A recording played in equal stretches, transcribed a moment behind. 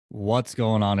What's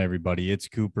going on, everybody? It's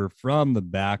Cooper from the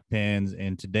Back Pins,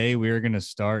 and today we are going to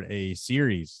start a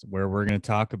series where we're going to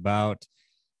talk about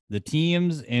the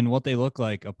teams and what they look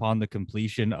like upon the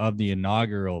completion of the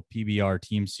inaugural PBR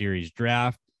Team Series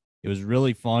draft. It was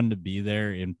really fun to be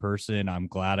there in person. I'm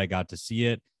glad I got to see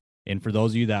it. And for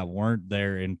those of you that weren't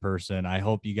there in person, I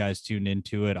hope you guys tuned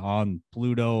into it on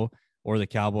Pluto or the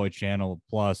Cowboy Channel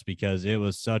Plus because it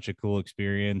was such a cool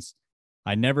experience.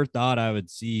 I never thought I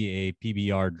would see a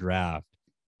PBR draft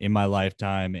in my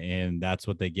lifetime, and that's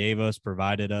what they gave us,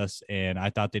 provided us, and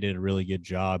I thought they did a really good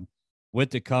job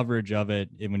with the coverage of it.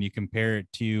 And when you compare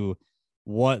it to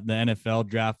what the NFL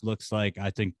draft looks like, I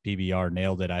think PBR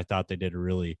nailed it. I thought they did a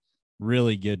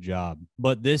really good job.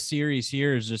 But this series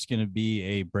here is just going to be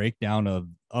a breakdown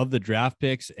of the draft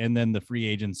picks and then the free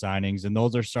agent signings, and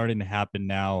those are starting to happen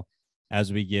now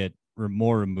as we get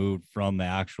more removed from the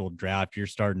actual draft. You're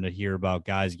starting to hear about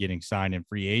guys getting signed in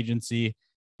free agency.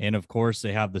 And of course,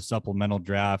 they have the supplemental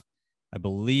draft, I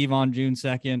believe, on June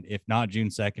 2nd. If not June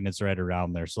 2nd, it's right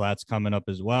around there. So that's coming up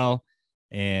as well.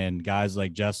 And guys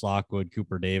like Jess Lockwood,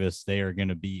 Cooper Davis, they are going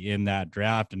to be in that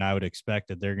draft. And I would expect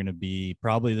that they're going to be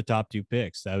probably the top two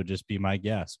picks. That would just be my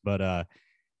guess. But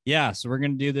yeah, so we're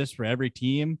going to do this for every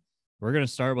team. We're going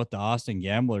to start with the Austin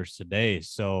Gamblers today.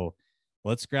 So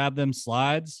let's grab them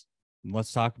slides and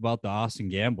let's talk about the Austin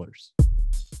Gamblers.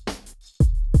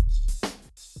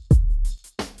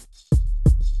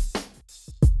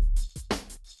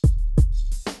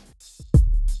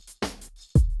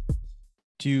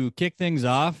 To kick things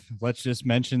off, let's just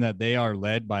mention that they are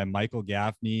led by Michael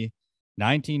Gaffney,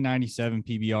 1997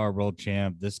 PBR world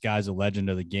champ. This guy's a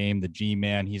legend of the game, the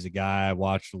G-Man. He's a guy I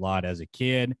watched a lot as a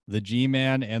kid. The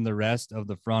G-Man and the rest of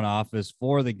the front office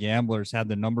for the Gamblers had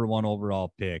the number one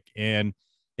overall pick. And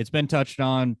it's been touched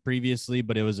on previously,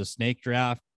 but it was a snake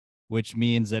draft, which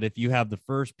means that if you have the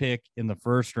first pick in the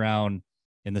first round,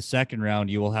 in the second round,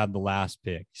 you will have the last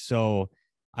pick. So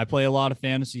I play a lot of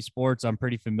fantasy sports. I'm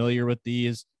pretty familiar with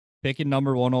these. Picking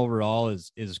number one overall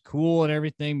is cool and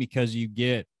everything because you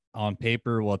get on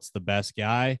paper what's the best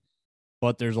guy,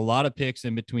 but there's a lot of picks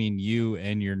in between you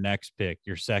and your next pick,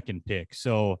 your second pick.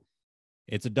 So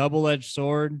it's a double-edged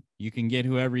sword. You can get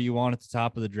whoever you want at the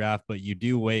top of the draft, but you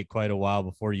do wait quite a while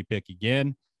before you pick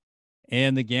again.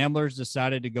 And the Gamblers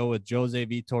decided to go with Jose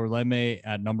Vitor Leme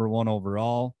at number one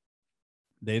overall.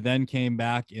 They then came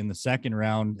back in the second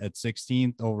round at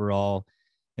 16th overall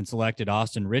and selected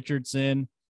Austin Richardson.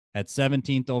 At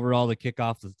 17th overall to kick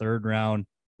off the third round,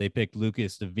 they picked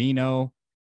Lucas Divino.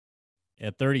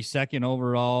 At 32nd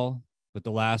overall, with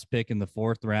the last pick in the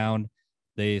fourth round,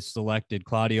 they selected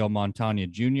Claudio Montana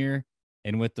Jr.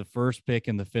 And with the first pick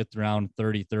in the fifth round,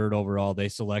 33rd overall, they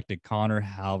selected Connor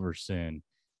Halverson.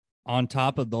 On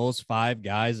top of those five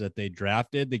guys that they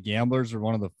drafted, the Gamblers are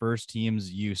one of the first teams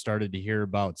you started to hear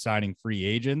about signing free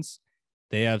agents.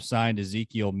 They have signed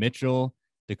Ezekiel Mitchell,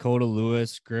 Dakota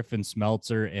Lewis, Griffin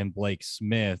Smeltzer, and Blake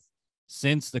Smith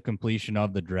since the completion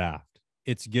of the draft.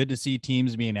 It's good to see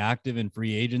teams being active in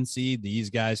free agency.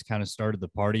 These guys kind of started the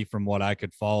party from what I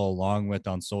could follow along with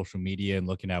on social media and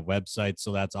looking at websites.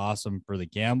 So that's awesome for the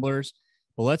Gamblers.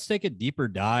 But let's take a deeper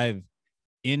dive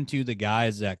into the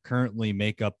guys that currently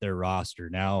make up their roster.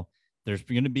 Now, there's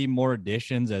going to be more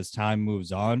additions as time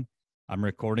moves on. I'm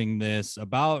recording this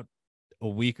about a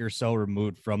week or so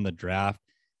removed from the draft.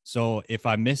 So if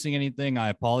I'm missing anything, I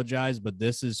apologize, but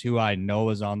this is who I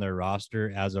know is on their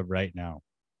roster as of right now.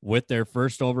 With their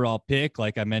first overall pick,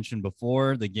 like I mentioned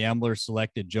before, the Gamblers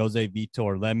selected Jose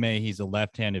Vitor Leme. He's a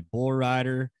left-handed bull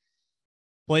rider.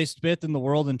 Placed fifth in the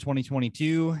world in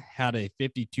 2022, had a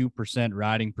 52%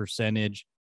 riding percentage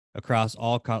across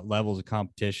all levels of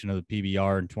competition of the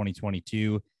PBR in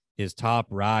 2022. His top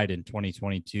ride in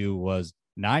 2022 was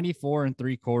 94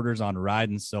 3/4 on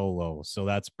riding solo. So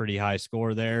that's a pretty high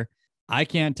score there. I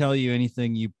can't tell you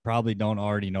anything you probably don't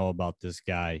already know about this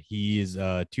guy. He's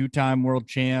a two-time world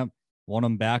champ, won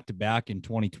them back to back in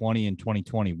 2020 and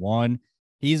 2021.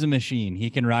 He's a machine. He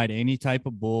can ride any type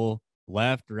of bull,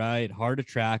 left, right, hard to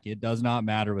track. It does not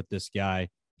matter with this guy.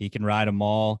 He can ride them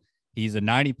all. He's a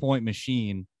 90-point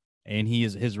machine, and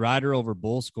his rider over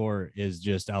bull score is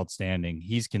just outstanding.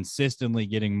 He's consistently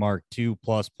getting marked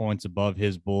 2+ points above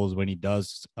his bulls when he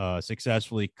does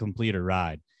successfully complete a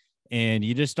ride. And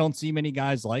you just don't see many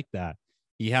guys like that.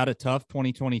 He had a tough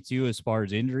 2022 as far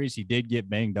as injuries. He did get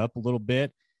banged up a little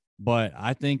bit, but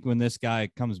I think when this guy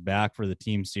comes back for the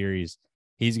team series,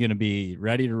 he's going to be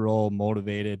ready to roll,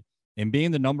 motivated, and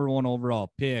being the number one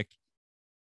overall pick,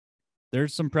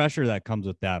 there's some pressure that comes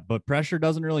with that, but pressure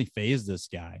doesn't really phase this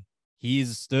guy.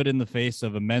 He's stood in the face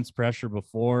of immense pressure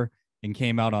before and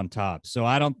came out on top. So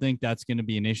I don't think that's going to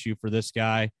be an issue for this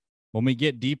guy. When we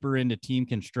get deeper into team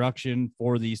construction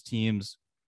for these teams,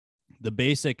 the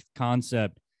basic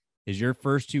concept is your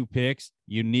first two picks,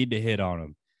 you need to hit on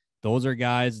them. Those are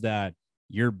guys that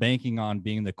you're banking on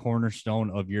being the cornerstone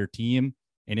of your team.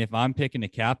 And if I'm picking a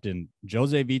captain,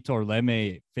 Jose Vitor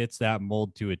Leme fits that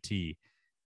mold to a T.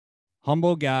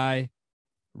 Humble guy,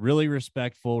 really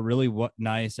respectful, really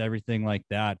nice, everything like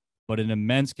that, but an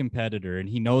immense competitor. And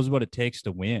he knows what it takes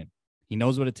to win. He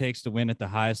knows what it takes to win at the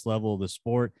highest level of the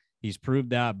sport. He's proved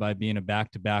that by being a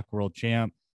back-to-back world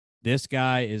champ. This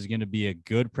guy is going to be a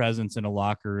good presence in a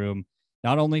locker room,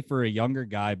 not only for a younger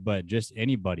guy, but just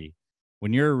anybody.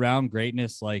 When you're around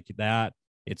greatness like that,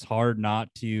 it's hard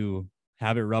not to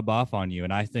have it rub off on you.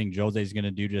 And I think Jose is going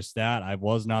to do just that. I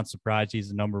was not surprised he's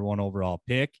the number one overall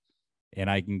pick. And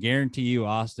I can guarantee you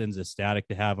Austin's ecstatic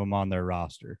to have him on their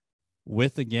roster.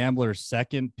 With the Gamblers'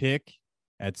 second pick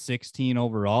at 16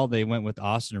 overall, they went with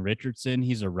Austin Richardson.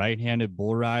 He's a right-handed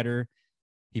bull rider.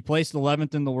 He placed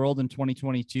 11th in the world in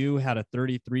 2022, had a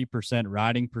 33%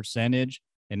 riding percentage,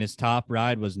 and his top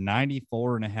ride was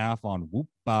 94.5 on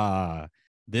Whoopa.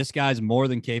 This guy's more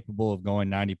than capable of going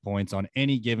 90 points on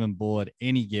any given bull at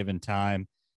any given time.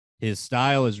 His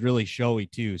style is really showy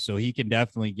too, so he can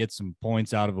definitely get some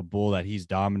points out of a bull that he's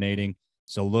dominating.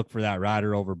 So look for that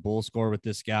rider over bull score with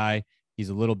this guy. He's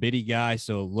a little bitty guy,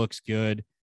 so it looks good.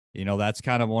 You know, that's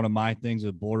kind of one of my things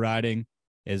with bull riding,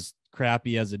 as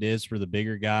crappy as it is for the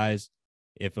bigger guys.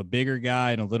 If a bigger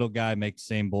guy and a little guy make the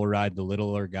same bull ride, the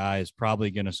littler guy is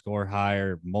probably going to score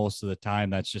higher most of the time.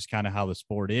 That's just kind of how the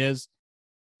sport is.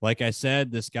 Like I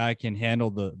said, this guy can handle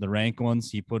the rank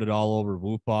ones. He put it all over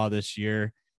Whoopah this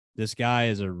year. This guy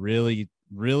is a really,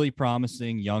 really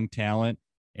promising young talent,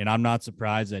 and I'm not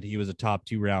surprised that he was a top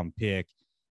 2-round pick.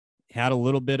 Had a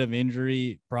little bit of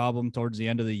injury problem towards the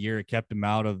end of the year. It kept him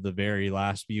out of the very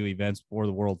last few events before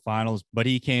the World Finals, but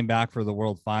he came back for the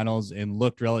World Finals and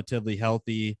looked relatively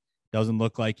healthy. Doesn't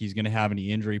look like he's going to have any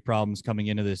injury problems coming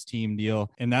into this team deal.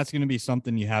 And that's going to be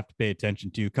something you have to pay attention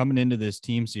to coming into this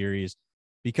team series,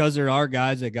 because there are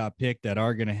guys that got picked that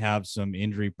are going to have some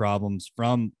injury problems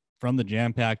from the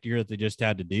jam-packed year that they just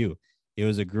had to do. It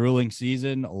was a grueling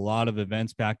season, a lot of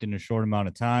events packed in a short amount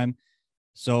of time.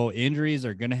 So injuries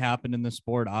are going to happen in the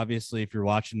sport. Obviously, if you're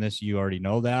watching this, you already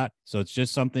know that. So it's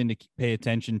just something to pay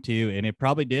attention to. And it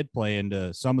probably did play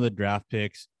into some of the draft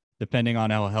picks, depending on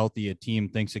how healthy a team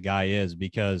thinks a guy is,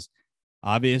 because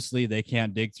obviously they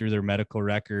can't dig through their medical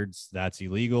records. That's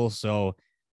illegal. So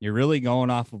you're really going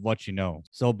off of what you know.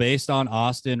 So based on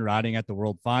Austin riding at the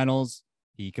World Finals,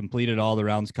 he completed all the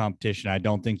rounds competition. I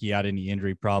don't think he had any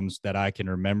injury problems that I can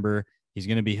remember. He's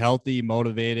going to be healthy,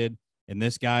 motivated. And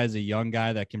this guy is a young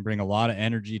guy that can bring a lot of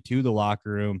energy to the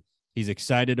locker room. He's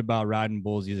excited about riding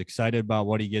bulls. He's excited about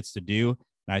what he gets to do.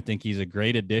 And I think he's a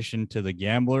great addition to the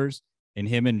Gamblers. And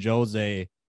him and Jose,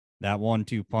 that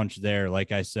 1-2 punch there,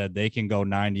 like I said, they can go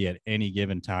 90 at any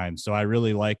given time. So I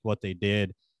really like what they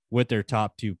did with their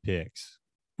top 2 picks.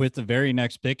 With the very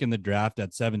next pick in the draft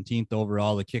at 17th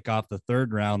overall to kick off the 3rd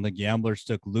round, the Gamblers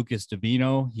took Lucas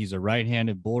Divino. He's a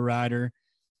right-handed bull rider.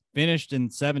 Finished in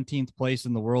 17th place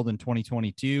in the world in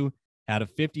 2022, had a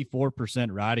 54%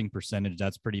 riding percentage.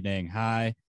 That's pretty dang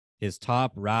high. His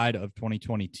top ride of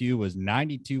 2022 was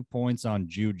 92 points on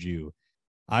Juju.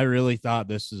 I really thought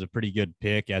this was a pretty good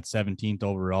pick at 17th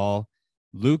overall.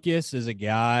 Lucas is a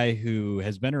guy who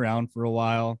has been around for a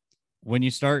while. When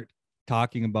you start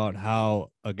talking about how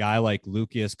a guy like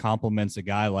Lucas complements a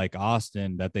guy like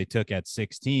Austin that they took at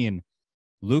 16,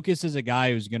 Lucas is a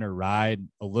guy who's going to ride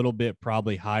a little bit,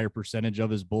 probably higher percentage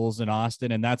of his bulls than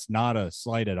Austin. And that's not a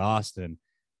slight at Austin.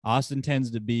 Austin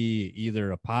tends to be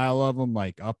either a pile of them,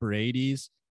 like upper 80s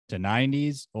to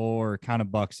 90s, or kind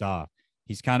of bucks off.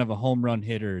 He's kind of a home run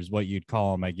hitter is what you'd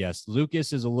call him, I guess.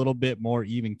 Lucas is a little bit more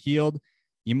even keeled.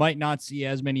 You might not see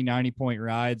as many 90-point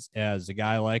rides as a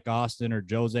guy like Austin or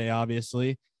Jose,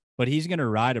 obviously, but he's going to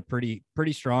ride a pretty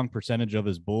strong percentage of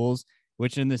his bulls,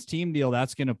 which in this team deal,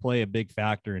 that's going to play a big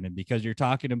factor in it, because you're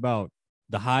talking about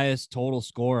the highest total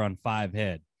score on 5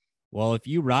 head. Well, if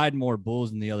you ride more bulls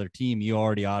than the other team, you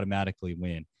already automatically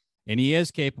win. And he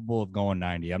is capable of going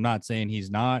 90. I'm not saying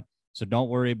he's not, so don't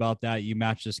worry about that. You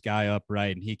match this guy up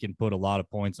right, and he can put a lot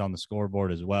of points on the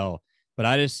scoreboard as well. But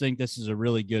I just think this is a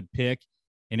really good pick.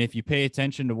 And if you pay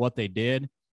attention to what they did,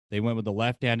 they went with the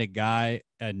left-handed guy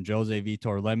and Jose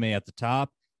Vitor Leme at the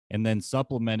top, and then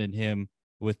supplemented him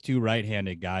with 2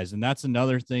 right-handed guys. And that's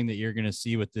another thing that you're going to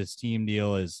see with this team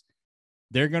deal is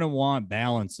they're going to want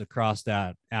balance across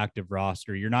that active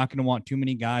roster. You're not going to want too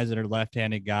many guys that are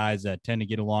left-handed guys that tend to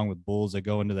get along with bulls that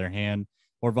go into their hand,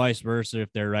 or vice versa.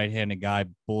 If they're right-handed guy,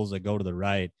 bulls that go to the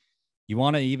right. You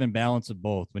want to even balance of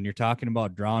both. When you're talking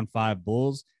about drawing 5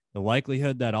 bulls, the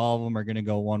likelihood that all of them are going to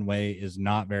go one way is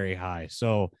not very high.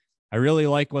 So I really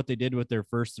like what they did with their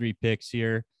first 3 picks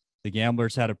here. The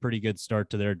Gamblers had a pretty good start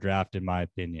to their draft, in my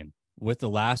opinion. With the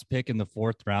last pick in the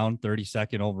 4th round,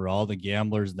 32nd overall, the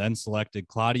Gamblers then selected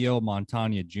Claudio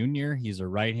Montaña Jr. He's a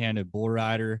right-handed bull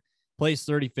rider, placed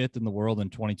 35th in the world in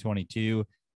 2022,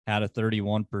 had a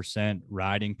 31%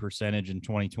 riding percentage in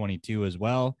 2022 as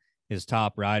well. His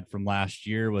top ride from last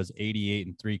year was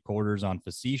 88 3/4 on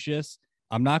Facetious.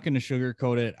 I'm not going to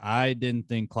sugarcoat it. I didn't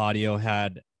think Claudio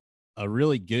had a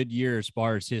really good year as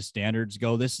far as his standards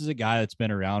go. This is a guy that's been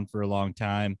around for a long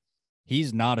time.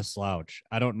 He's not a slouch.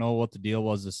 I don't know what the deal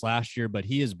was this last year, but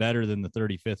he is better than the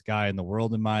 35th guy in the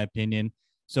world, in my opinion.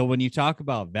 So when you talk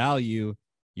about value,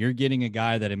 you're getting a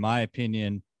guy that, in my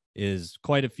opinion, is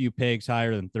quite a few pegs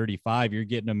higher than 35. You're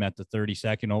getting him at the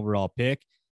 32nd overall pick.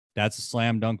 That's a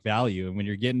slam dunk value. And when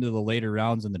you're getting to the later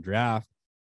rounds in the draft,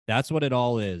 that's what it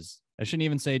all is. I shouldn't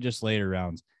even say just later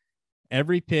rounds.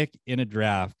 Every pick in a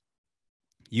draft,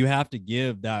 you have to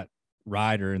give that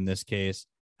rider, in this case,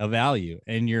 a value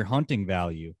and your hunting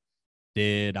value.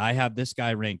 Did I have this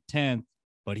guy ranked 10th,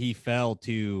 but he fell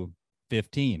to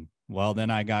 15? Well, then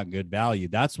I got good value.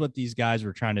 That's what these guys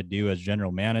were trying to do as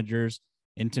general managers.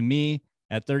 And to me,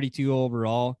 at 32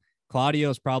 overall, Claudio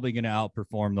is probably going to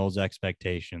outperform those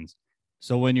expectations.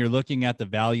 So when you're looking at the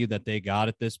value that they got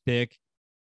at this pick,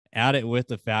 add it with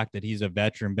the fact that he's a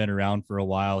veteran, been around for a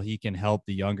while. He can help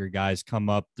the younger guys come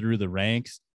up through the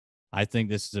ranks. I think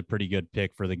this is a pretty good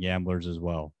pick for the Gamblers as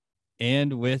well.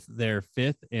 And with their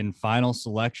 5th and final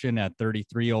selection at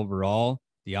 33 overall,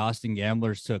 the Austin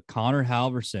Gamblers took Connor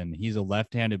Halverson. He's a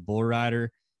left-handed bull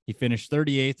rider. He finished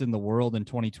 38th in the world in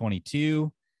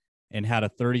 2022 and had a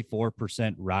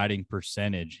 34% riding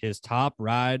percentage. His top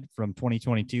ride from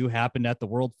 2022 happened at the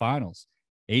World Finals.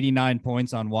 89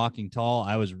 points on Walking Tall.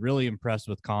 I was really impressed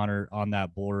with Connor on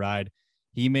that bull ride.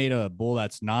 He made a bull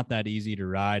that's not that easy to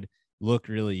ride look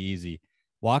really easy.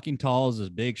 Walking Tall is a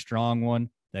big, strong one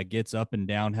that gets up and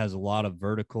down, has a lot of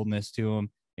verticalness to him,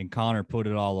 and Connor put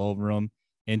it all over him.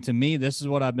 And to me, this is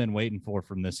what I've been waiting for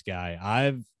from this guy.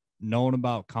 I've known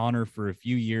about Connor for a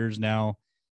few years now.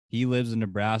 He lives in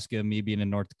Nebraska, me being in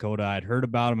North Dakota. I'd heard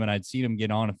about him and I'd seen him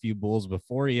get on a few bulls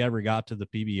before he ever got to the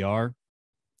PBR,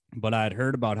 but I'd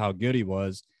heard about how good he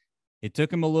was. It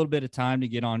took him a little bit of time to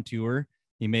get on tour.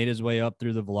 He made his way up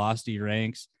through the velocity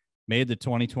ranks, made the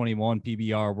 2021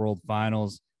 PBR World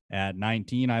Finals at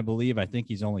 19, I believe. I think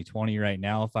he's only 20 right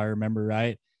now, if I remember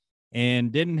right,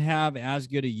 and didn't have as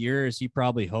good a year as he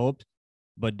probably hoped.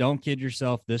 But don't kid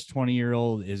yourself, this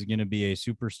 20-year-old is going to be a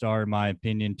superstar, in my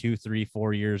opinion, 2, 3,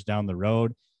 4 years down the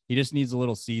road. He just needs a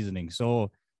little seasoning.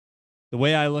 So the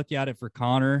way I look at it for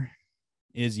Connor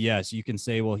is, yes, you can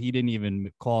say, well, he didn't even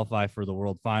qualify for the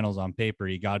World Finals on paper.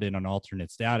 He got in on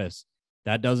alternate status.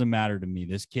 That doesn't matter to me.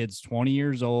 This kid's 20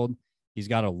 years old. He's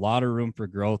got a lot of room for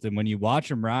growth. And when you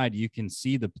watch him ride, you can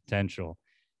see the potential.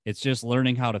 It's just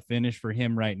learning how to finish for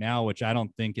him right now, which I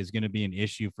don't think is going to be an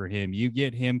issue for him. You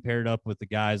get him paired up with the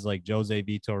guys like Jose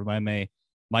Vitor Leme,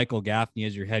 Michael Gaffney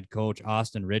as your head coach,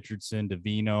 Austin Richardson,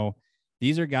 Davino.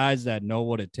 These are guys that know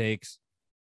what it takes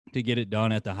to get it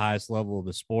done at the highest level of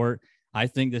the sport. I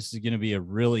think this is going to be a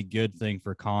really good thing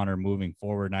for Connor moving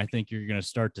forward. And I think you're going to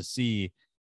start to see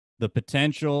the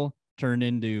potential turn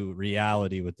into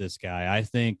reality with this guy. I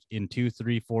think in 2,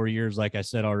 3, 4 years, like I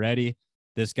said already,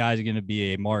 this guy's going to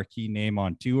be a marquee name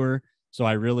on tour. So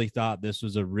I really thought this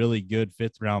was a really good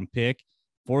 5th round pick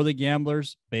for the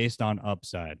Gamblers based on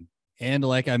upside. And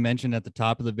like I mentioned at the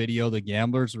top of the video, the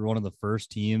Gamblers were one of the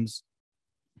first teams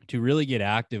to really get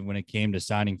active when it came to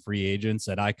signing free agents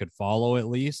that I could follow at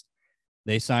least.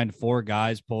 They signed 4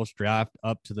 guys post-draft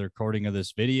up to the recording of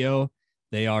this video.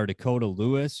 They are Dakota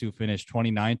Lewis, who finished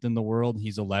 29th in the world.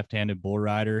 He's a left-handed bull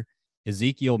rider.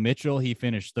 Ezekiel Mitchell, he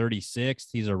finished 36th.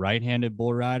 He's a right-handed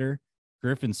bull rider.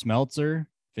 Griffin Smeltzer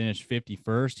finished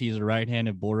 51st. He's a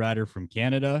right-handed bull rider from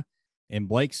Canada. And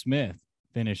Blake Smith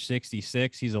finished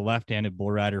 66th. He's a left-handed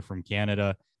bull rider from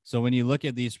Canada. So when you look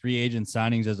at these free agent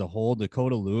signings as a whole,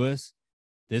 Dakota Lewis,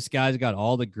 this guy's got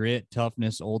all the grit,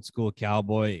 toughness, old school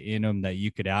cowboy in him that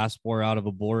you could ask for out of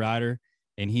a bull rider.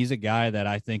 And he's a guy that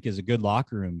I think is a good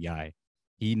locker room guy.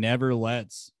 He never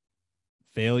lets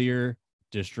failure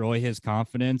destroy his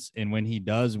confidence. And when he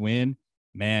does win,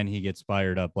 man, he gets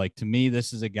fired up. Like, to me,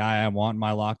 this is a guy I want in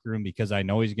my locker room because I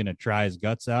know he's going to try his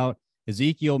guts out.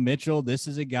 Ezekiel Mitchell, this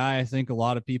is a guy I think a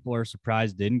lot of people are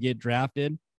surprised didn't get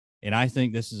drafted. And I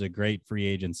think this is a great free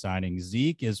agent signing.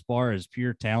 Zeke, as far as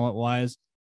pure talent wise,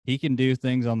 he can do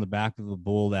things on the back of a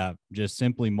bull that just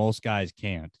simply most guys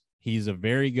can't. He's a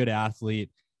very good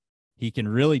athlete. He can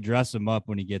really dress him up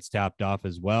when he gets tapped off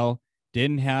as well.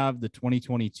 Didn't have the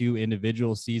 2022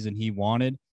 individual season he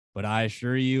wanted, but I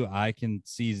assure you, I can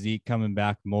see Zeke coming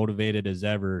back motivated as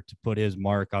ever to put his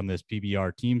mark on this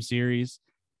PBR team series.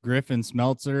 Griffin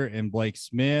Smeltzer and Blake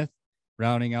Smith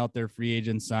rounding out their free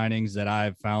agent signings that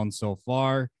I've found so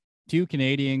far. Two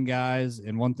Canadian guys.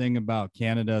 And one thing about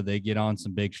Canada, they get on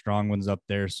some big, strong ones up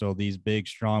there. So these big,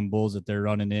 strong bulls that they're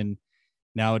running in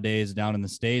nowadays down in the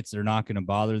States, they're not going to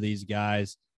bother these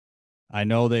guys. I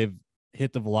know they've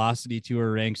hit the Velocity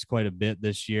Tour ranks quite a bit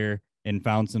this year and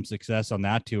found some success on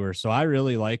that tour. So I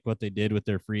really like what they did with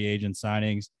their free agent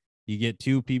signings. You get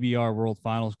two PBR World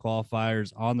Finals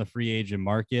qualifiers on the free agent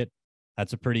market.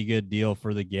 That's a pretty good deal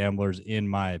for the Gamblers, in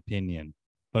my opinion.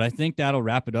 But I think that'll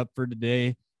wrap it up for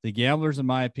today. The Gamblers, in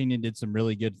my opinion, did some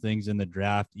really good things in the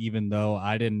draft, even though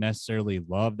I didn't necessarily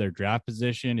love their draft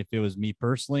position. If it was me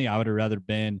personally, I would have rather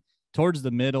been towards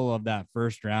the middle of that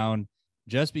first round,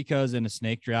 just because in a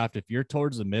snake draft, if you're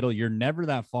towards the middle, you're never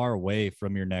that far away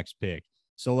from your next pick.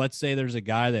 So let's say there's a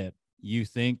guy that you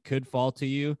think could fall to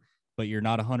you, but you're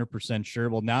not 100% sure.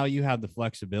 Well, now you have the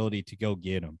flexibility to go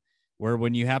get him. Where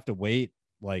when you have to wait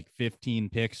like 15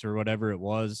 picks or whatever it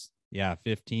was,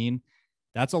 15,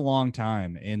 that's a long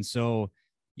time. And so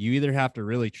you either have to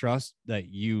really trust that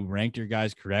you ranked your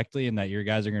guys correctly and that your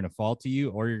guys are going to fall to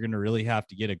you, or you're going to really have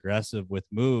to get aggressive with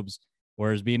moves.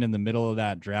 Whereas being in the middle of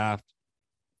that draft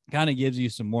kind of gives you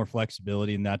some more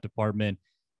flexibility in that department.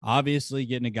 Obviously,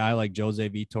 getting a guy like Jose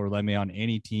Vitor Leme on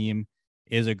any team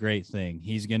is a great thing.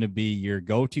 He's going to be your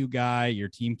go-to guy, your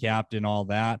team captain, all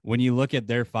that. When you look at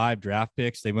their 5 draft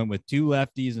picks, they went with 2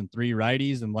 lefties and 3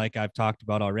 righties. And like I've talked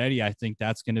about already, I think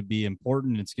that's going to be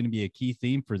important. It's going to be a key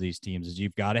theme for these teams is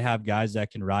you've got to have guys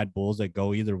that can ride bulls that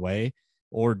go either way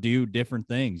or do different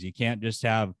things. You can't just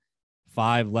have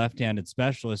 5 left-handed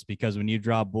specialists, because when you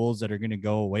draw bulls that are going to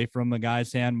go away from a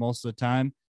guy's hand most of the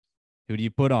time, who do you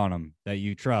put on them that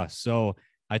you trust? So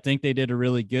I think they did a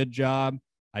really good job.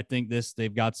 I think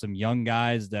they've got some young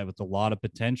guys that with a lot of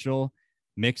potential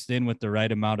mixed in with the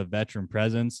right amount of veteran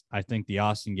presence. I think the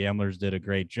Austin Gamblers did a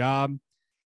great job.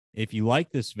 If you like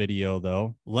this video,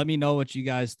 though, let me know what you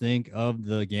guys think of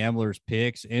the Gamblers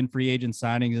picks and free agent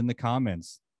signings in the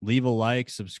comments. Leave a like,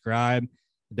 subscribe.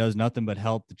 It does nothing but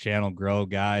help the channel grow,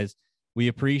 guys. We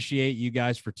appreciate you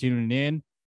guys for tuning in,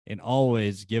 and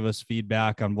always give us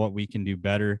feedback on what we can do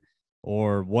better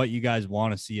or what you guys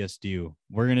want to see us do.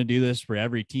 We're going to do this for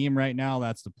every team right now.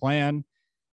 That's the plan.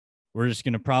 We're just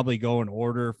going to probably go in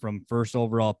order from first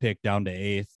overall pick down to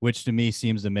 8th, which to me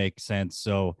seems to make sense.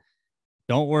 So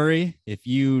don't worry if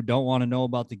you don't want to know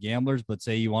about the Gamblers, but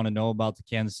say you want to know about the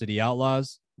Kansas City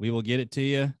Outlaws, we will get it to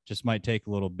you. Just might take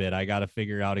a little bit. I got to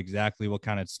figure out exactly what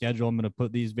kind of schedule I'm going to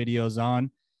put these videos on,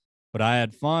 but I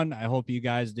had fun. I hope you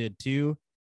guys did too.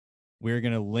 We're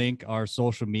going to link our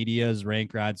social medias,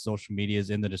 Rank Ride social medias,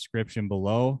 in the description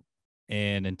below.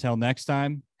 And until next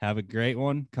time, have a great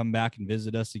one. Come back and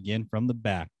visit us again from the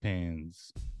back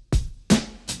pens.